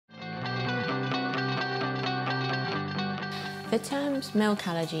The terms milk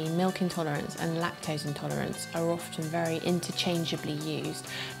allergy, milk intolerance and lactose intolerance are often very interchangeably used,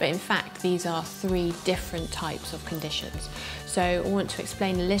 but in fact these are three different types of conditions. So I want to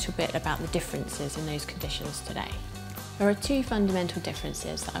explain a little bit about the differences in those conditions today. There are two fundamental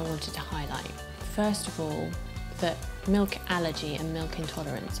differences that I wanted to highlight. First of all, that milk allergy and milk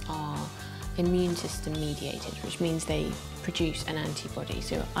intolerance are immune system mediated, which means they produce an antibody,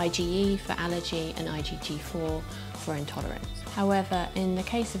 so IgE for allergy and IgG4 for intolerance. However, in the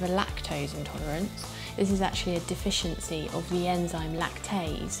case of a lactose intolerance, this is actually a deficiency of the enzyme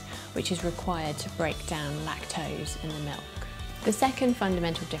lactase, which is required to break down lactose in the milk. The second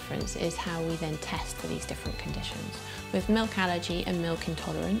fundamental difference is how we then test for these different conditions. With milk allergy and milk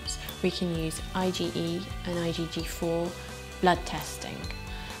intolerance, we can use IgE and IgG4 blood testing.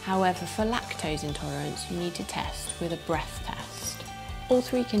 However, for lactose intolerance, you need to test with a breath test. All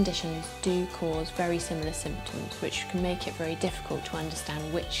three conditions do cause very similar symptoms, which can make it very difficult to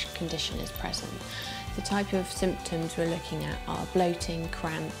understand which condition is present. The type of symptoms we're looking at are bloating,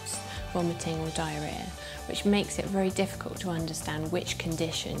 cramps, vomiting or diarrhea, which makes it very difficult to understand which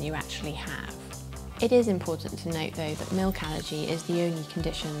condition you actually have. It is important to note though that milk allergy is the only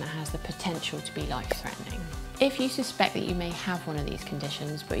condition that has the potential to be life-threatening. If you suspect that you may have one of these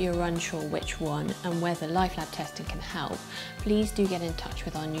conditions but you're unsure which one and whether Lifelab testing can help, please do get in touch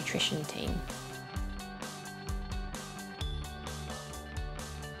with our nutrition team.